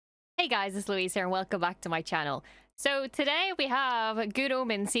Hey guys, it's Louise here and welcome back to my channel. So today we have Good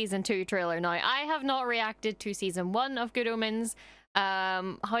Omens Season 2 trailer. Now, I have not reacted to Season 1 of Good Omens.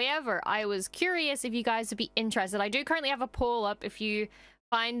 However, I was curious if you guys would be interested. I do currently have a poll up. If you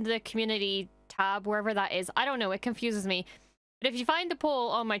find the community tab, wherever that is, I don't know, it confuses me. But if you find the poll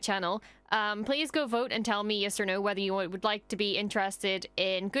on my channel, please go vote and tell me yes or no whether you would like to be interested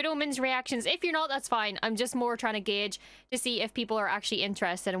in Good Omens reactions. If you're not, that's fine. I'm just more trying to gauge to see if people are actually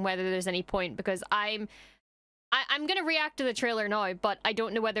interested and whether there's any point, because I'm gonna react to the trailer now, but I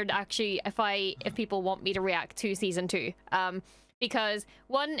don't know whether to actually if people want me to react to Season 2. Because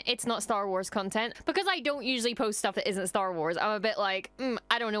one, it's not Star Wars content, because I don't usually post stuff that isn't Star Wars. I'm a bit like,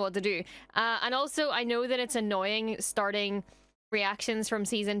 I don't know what to do. And also, I know that it's annoying starting reactions from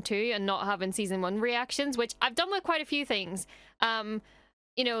Season 2 and not having Season 1 reactions, which I've done with quite a few things.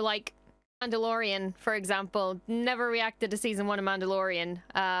 You know, like Mandalorian, for example. Never reacted to Season 1 of Mandalorian.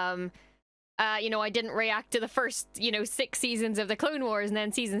 You know, I didn't react to the first, 6 seasons of the Clone Wars, and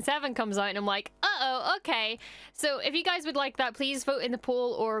then Season 7 comes out and I'm like, uh-oh, okay. So if you guys would like that, please vote in the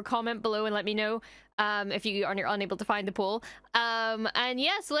poll or comment below and let me know if you are unable to find the poll. And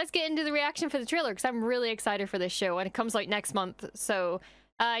yeah, so let's get into the reaction for the trailer, because I'm really excited for this show and it comes out next month. So,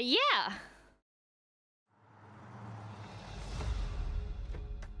 yeah.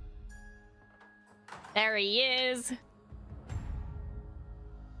 There he is.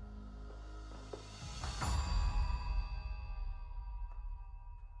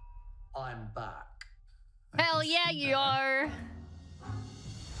 I'm back. Hell yeah, you are.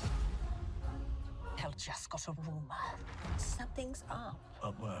 I've just got a rumor. Something's up.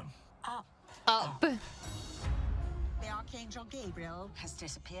 Upworm. Up. The Archangel Gabriel has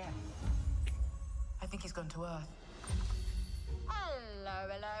disappeared. I think he's gone to Earth. Hello,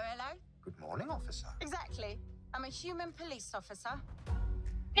 hello, hello. Good morning, officer. Exactly. I'm a human police officer.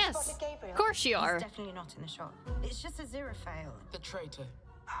 Yes, Spotted Gabriel. of course you are. He's definitely not in the shot. It's just a zero fail. The traitor.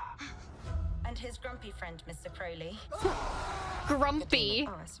 And his grumpy friend, Mr. Crowley. Grumpy.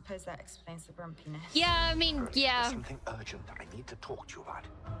 Oh, I suppose that explains the grumpiness. Yeah, I mean, yeah. There's something urgent that I need to talk to you about.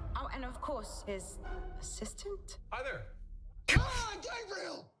 Oh, and of course, his assistant. Hi there.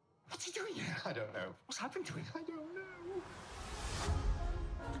 Gabriel! What's he doing here? I don't know. What's happened to him? I don't know.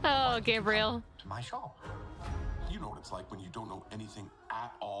 Oh, Gabriel. To my shop. You know what it's like when you don't know anything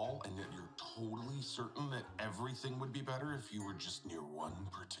at all, and yet you're totally certain that everything would be better if you were just near one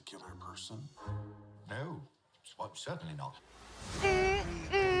particular person? No, well, certainly not.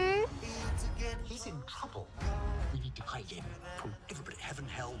 He's in trouble. We need to hide him from everybody. Heaven,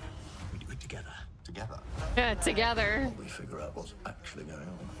 hell. We do it together. Together. Yeah, together. We figure out what's actually going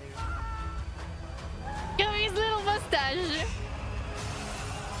on. Give me his little mustache.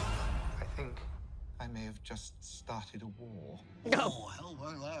 I think I may have just started a war. Oh, hell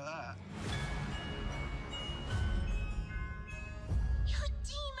won't like that. You're a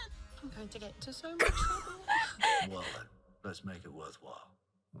demon. I'm going to get into so much trouble. Well then, let's make it worthwhile.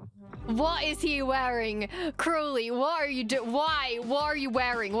 What is he wearing? Crowley, what are you doing? Why? What are you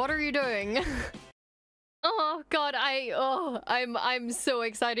wearing? What are you doing? Oh god, I'm so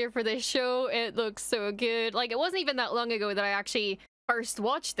excited for this show. It looks so good. Like, it wasn't even that long ago that I actually first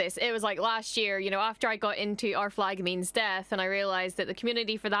watched this. It was like last year, after I got into Our Flag Means Death and I realized that the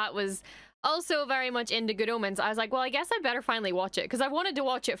community for that was also very much into Good Omens. I was like, well, I guess I better finally watch it, because I wanted to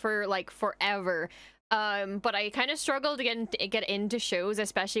watch it for like forever. But I kind of struggled to get into shows,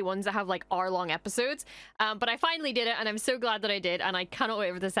 especially ones that have like hour-long episodes. But I finally did it, and I'm so glad that I did, and I cannot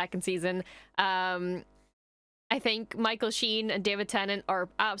wait for the second season. I think Michael Sheen and David Tennant are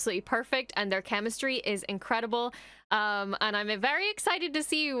absolutely perfect, and their chemistry is incredible. And I'm very excited to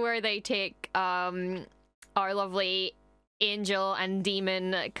see where they take our lovely angel and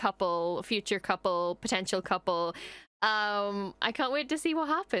demon couple, future couple, potential couple. I can't wait to see what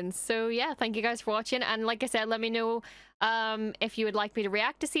happens. So yeah, thank you guys for watching, and like I said, let me know if you would like me to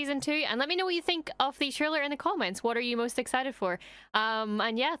react to Season 2, and let me know what you think of the trailer in the comments. What are you most excited for?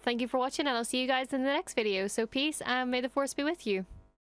 And yeah, thank you for watching, and I'll see you guys in the next video. So peace, and may the force be with you.